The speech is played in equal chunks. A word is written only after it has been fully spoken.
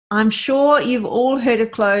I'm sure you've all heard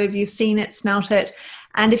of clove, you've seen it, smelt it.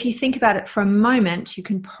 And if you think about it for a moment, you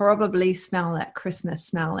can probably smell that Christmas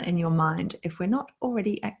smell in your mind if we're not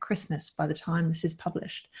already at Christmas by the time this is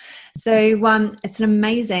published. So it's an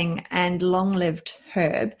amazing and long-lived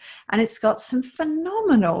herb, and it's got some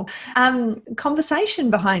phenomenal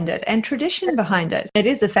conversation behind it and tradition behind it. It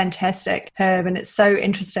is a fantastic herb, and it's so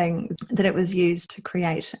interesting that it was used to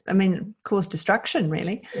create, cause destruction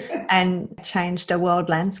really, and changed a world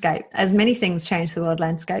landscape. As many things change the world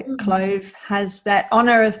landscape, clove has that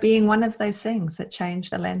honour of being one of those things that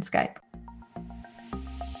changed the landscape.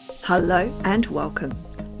 Hello and welcome.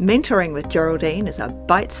 Mentoring with Geraldine is a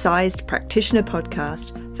bite-sized practitioner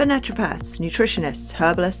podcast for naturopaths, nutritionists,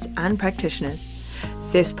 herbalists and practitioners.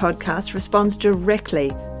 This podcast responds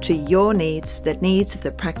directly to your needs, the needs of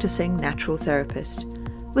the practicing natural therapist.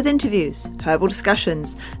 With interviews, herbal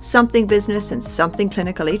discussions, something business and something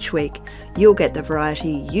clinical each week, you'll get the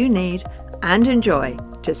variety you need and enjoy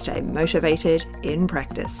to stay motivated in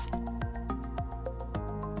practice.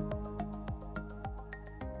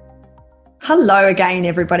 Hello again,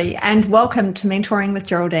 everybody, and welcome to Mentoring with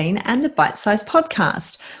Geraldine and the Bite Size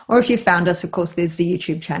Podcast. Or if you found us, of course, there's the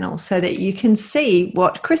YouTube channel so that you can see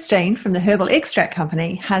what Christine from the Herbal Extract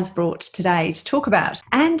Company has brought today to talk about.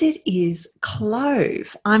 And it is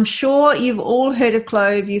clove. I'm sure you've all heard of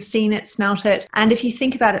clove, you've seen it, smelt it. And if you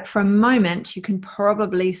think about it for a moment, you can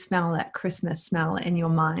probably smell that Christmas smell in your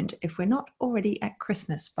mind if we're not already at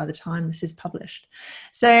Christmas by the time this is published.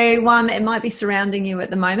 So it might be surrounding you at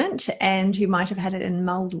the moment, and you might have had it in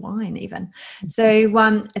mulled wine even. So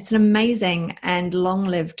it's an amazing and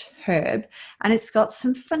long-lived herb, and it's got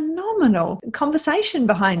some phenomenal conversation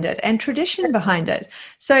behind it and tradition behind it.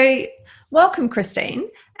 So welcome, Christine,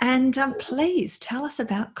 and please tell us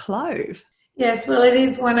about clove. Yes, well, it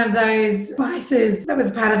is one of those spices that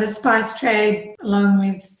was part of the spice trade along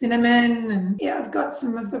with cinnamon. And yeah, I've got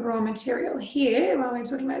some of the raw material here while we're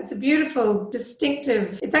talking about it. It's a beautiful,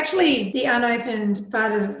 distinctive, it's actually the unopened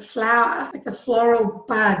bud of a flower, like the floral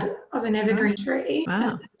bud of an evergreen tree.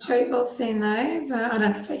 Wow. I'm sure you've all seen those. I don't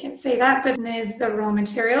know if you can see that, but there's the raw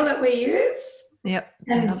material that we use. Yep,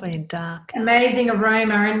 and lovely and dark. Amazing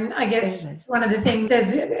aroma, and I guess one of the things,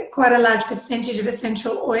 there's quite a large percentage of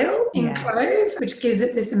essential oil in clove, which gives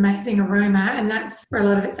it this amazing aroma, and that's where a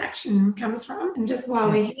lot of its action comes from. And just while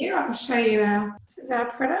we're here, I'll show you this is our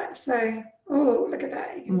product. So, oh, look at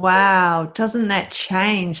that. Wow, doesn't that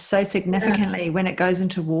change so significantly when it goes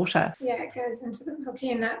into water? Yeah, it goes into the milky,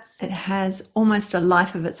 and it has almost a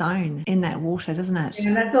life of its own in that water, doesn't it? Yeah,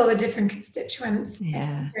 and that's all the different constituents.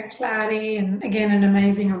 Yeah. Very cloudy, and again, an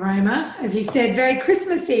amazing aroma. As you said, very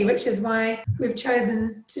Christmassy, which is why we've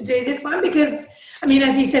chosen to do this one, because,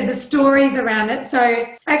 as you said, the stories around it. So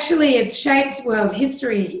actually it's shaped world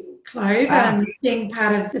history, clove, being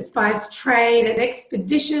part of the spice trade and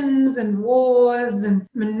expeditions and wars and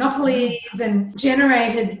monopolies, and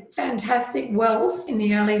generated fantastic wealth in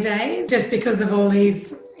the early days just because of all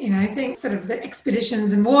these things, sort of the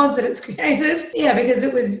expeditions and wars that it's created. Yeah, because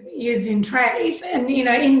it was used in trade. And,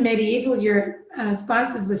 in medieval Europe,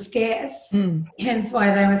 spices were scarce, hence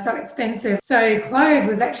why they were so expensive. So clove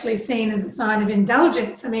was actually seen as a sign of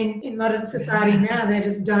indulgence. In modern society now, they're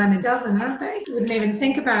just dime a dozen, aren't they? You wouldn't even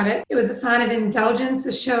think about it. It was a sign of indulgence,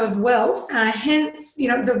 a show of wealth. Hence,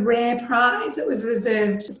 it was a rare prize. It was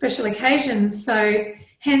reserved for special occasions. So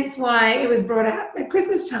hence why it was brought out at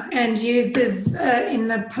Christmas time and used as in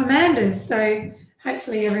the pomanders. So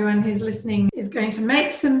hopefully everyone who's listening is going to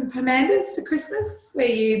make some pomanders for Christmas, where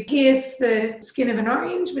you pierce the skin of an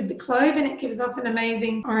orange with the clove, and it gives off an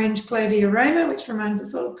amazing orange clovey aroma, which reminds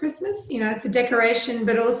us all of Christmas. It's a decoration,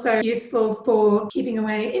 but also useful for keeping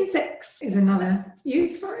away insects is another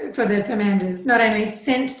use for the pomanders. Not only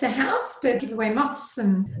scent the house, but keep away moths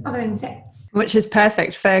and other insects. Which is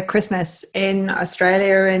perfect for Christmas in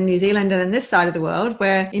Australia and New Zealand and in this side of the world,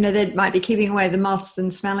 where, they might be keeping away the moths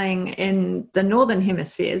and smelling in the northern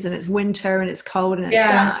hemispheres, and it's winter and it's cold and it's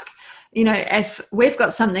dark. If we've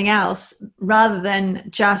got something else rather than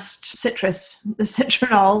just citrus, the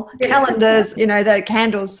citronol, calendars, the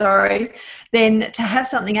candles, then to have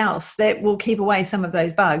something else that will keep away some of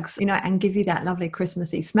those bugs, and give you that lovely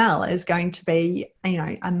Christmassy smell is going to be,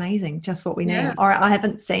 amazing, just what we need. Or I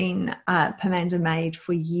haven't seen pomander made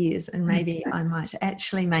for years, and maybe I might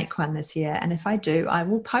actually make one this year. And if I do, I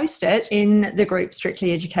will post it in the group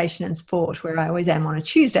Strictly Education and Sport, where I always am on a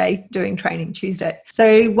Tuesday doing Training Tuesday.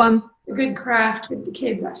 So a good craft with the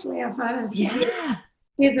kids, actually, I find.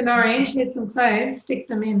 Here's an orange, here's some cloves, stick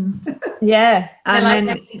them in. Yeah. And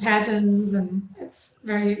then patterns, and it's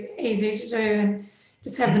very easy to do, and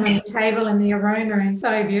just have them on the table, and the aroma is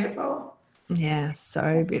so beautiful. Yeah,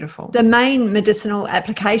 so beautiful. The main medicinal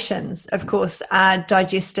applications, of course, are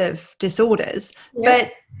digestive disorders,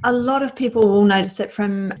 but a lot of people will notice it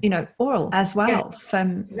from, oral as well,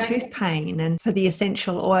 from tooth pain and for the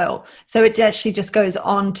essential oil. So it actually just goes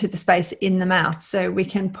on to the space in the mouth, so we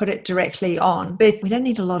can put it directly on, but we don't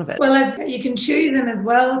need a lot of it. Well, you can chew them as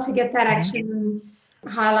well to get that action.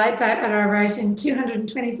 Highlight that I wrote in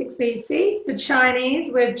 226 BC. The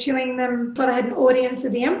Chinese were chewing them for they had an audience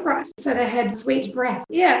of the emperor, so they had sweet breath.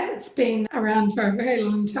 Yeah, it's been around for a very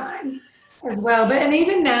long time as well. But and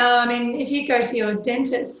even now, I mean, if you go to your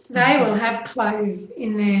dentist, they will have clove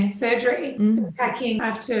in their surgery, packing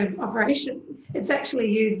after operations. It's actually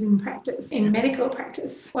used in practice, in medical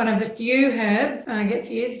practice. One of the few herbs gets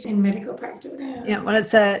used in medical practice. Yeah, well,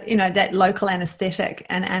 it's that local anesthetic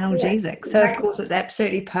and analgesic. So of course, it's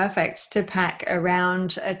absolutely perfect to pack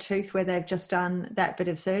around a tooth where they've just done that bit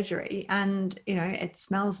of surgery, and it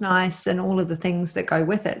smells nice and all of the things that go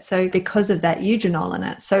with it. So because of that eugenol in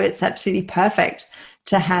it, so it's absolutely perfect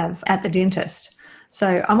to have at the dentist.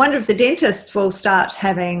 So I wonder if the dentists will start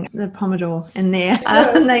having the pomodoro in there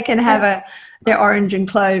and they can have their orange and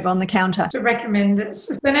clove on the counter. To recommend it.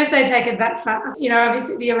 Then if they take it that far,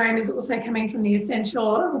 obviously the aroma is also coming from the essential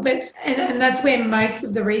oil, but and that's where most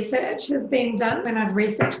of the research has been done. When I've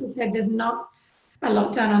researched this herb, there's not a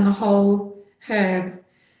lot done on the whole herb.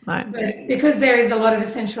 Right. But because there is a lot of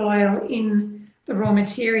essential oil in the raw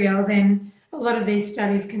material, then a lot of these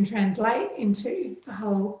studies can translate into the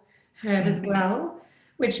whole herb as well,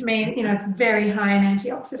 which means, it's very high in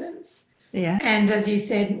antioxidants. Yeah. And as you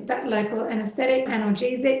said, that local anesthetic,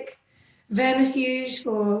 analgesic, vermifuge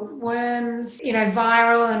for worms,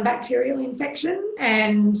 viral and bacterial infection,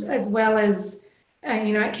 and as well as,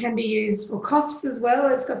 it can be used for coughs as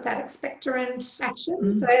well. It's got that expectorant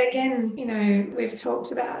action. So again, we've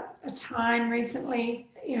talked about a thyme recently.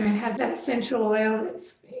 It has that essential oil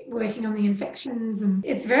that's working on the infections, and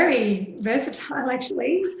it's very versatile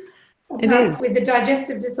actually. It is. With the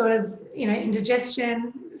digestive disorders,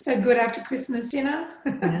 indigestion, so good after Christmas dinner.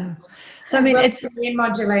 Yeah. So I mean, it's immune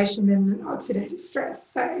modulation and oxidative stress.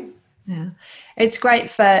 So yeah, it's great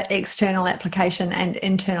for external application and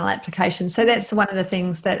internal application. So that's one of the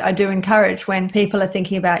things that I do encourage when people are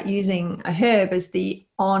thinking about using a herb is the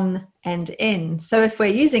on and in. So if we're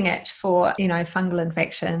using it for, fungal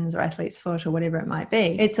infections or athlete's foot or whatever it might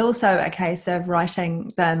be, it's also a case of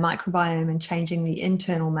writing the microbiome and changing the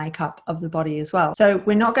internal makeup of the body as well. So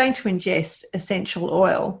we're not going to ingest essential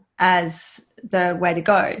oil as the way to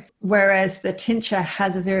go. Whereas the tincture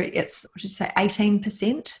has it's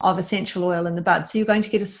 18% of essential oil in the bud. So you're going to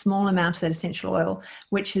get a small amount of that essential oil,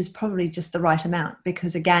 which is probably just the right amount,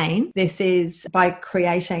 because again, this is by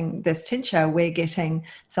creating this tincture, we're getting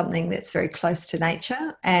something that's very close to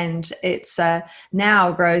nature, and it's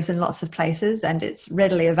now grows in lots of places and it's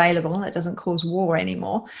readily available. It doesn't cause war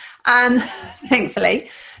anymore,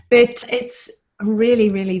 thankfully, but it's really,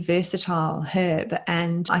 really versatile herb,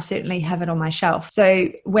 and I certainly have it on my shelf. So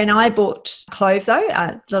when I bought clove, though,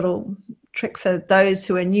 a little trick for those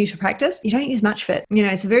who are new to practice, you don't use much of it.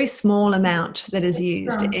 It's a very small amount that is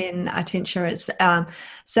used in a tincture. It's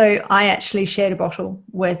so I actually shared a bottle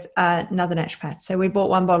with another naturopath. So we bought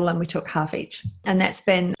one bottle and we took half each, and that's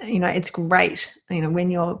been, it's great, when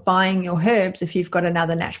you're buying your herbs, if you've got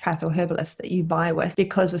another naturopath or herbalist that you buy with,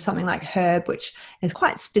 because with something like herb, which is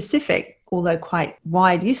quite specific, although quite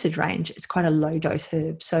wide usage range, it's quite a low dose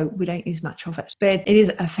herb, so we don't use much of it. But it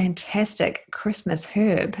is a fantastic Christmas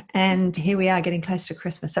herb, and here we are getting close to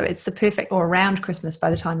Christmas. So it's the perfect, or around Christmas by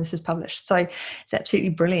the time this is published. So it's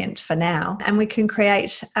absolutely brilliant for now. And we can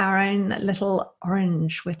create our own little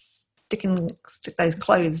orange with stick those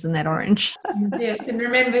cloves in that orange. Yes, and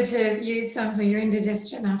remember to use some for your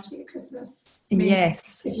indigestion after your Christmas.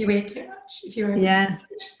 Yes. If you eat too much.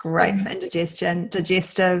 Great for indigestion,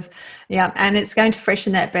 digestive. Yeah, and it's going to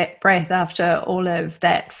freshen that breath after all of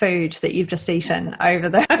that food that you've just eaten over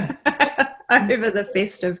the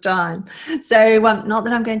festive time. So not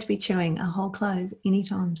that I'm going to be chewing a whole clove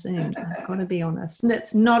anytime soon. I've got to be honest.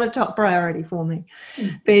 That's not a top priority for me.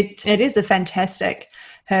 But it is a fantastic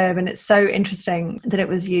herb, and it's so interesting that it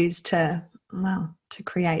was used to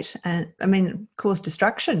create and cause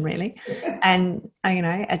destruction, really. And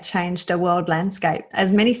it changed a world landscape.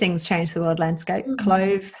 As many things change the world landscape,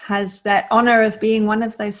 clove has that honor of being one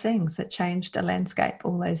of those things that changed a landscape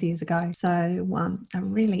all those years ago. So a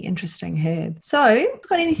really interesting herb. So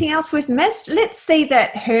got anything else we've missed? Let's see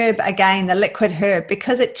that herb again, the liquid herb,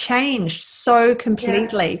 because it changed so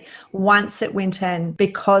completely once it went in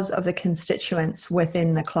because of the constituents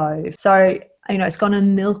within the clove. So it's gone a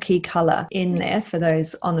milky colour in there for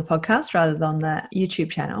those on the podcast rather than the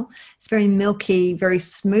YouTube channel. It's very milky, very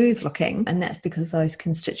smooth looking, and that's because of those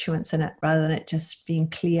constituents in it rather than it just being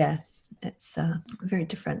clear. It's a very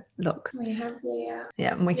different look. We have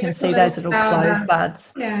and we can see those little clove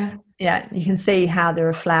buds. Yeah, you can see how they're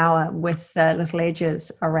a flower with the little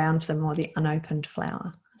edges around them, or the unopened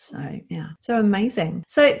flower. So so amazing.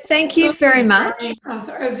 So thank you very much. Oh,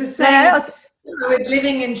 sorry, I was just saying, with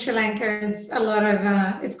living in Sri Lanka, there's a lot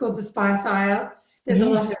of it's called the Spice Isle. There's a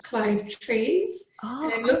lot of clove trees.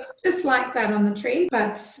 And it looks just like that on the tree,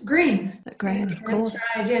 but green. Green, of course.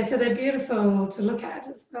 Right. Yeah, so they're beautiful to look at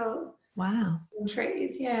as well. Wow.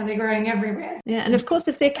 Trees, they're growing everywhere. Yeah, and of course,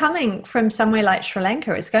 if they're coming from somewhere like Sri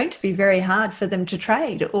Lanka, it's going to be very hard for them to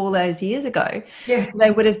trade all those years ago. Yeah. They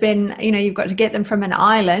would have been, you've got to get them from an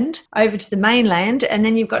island over to the mainland, and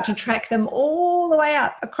then you've got to track them all the way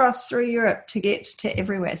up across through Europe to get to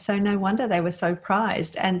everywhere. So no wonder they were so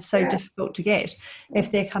prized and so difficult to get if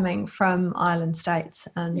they're coming from island states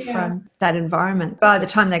and from that environment. By the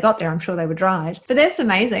time they got there, I'm sure they were dried. But that's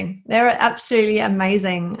amazing. They're absolutely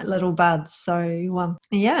amazing little buds. So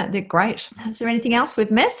they're great. Is there anything else we've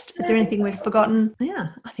missed? Is there anything we've forgotten? Yeah,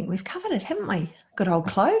 I think we've covered it, haven't we? Good old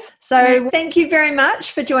Clove. So thank you very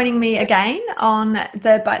much for joining me again on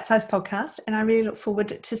the Bite Size podcast, and I really look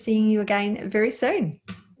forward to seeing you again very soon.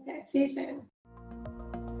 Yeah, see you soon.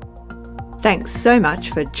 Thanks so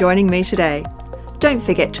much for joining me today. Don't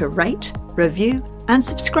forget to rate, review and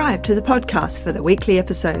subscribe to the podcast for the weekly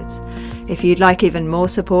episodes. If you'd like even more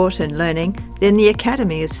support and learning, then the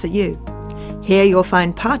Academy is for you. Here you'll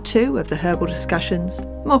find part 2 of the herbal discussions,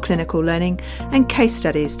 more clinical learning and case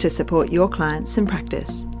studies to support your clients in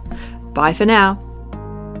practice. Bye for now.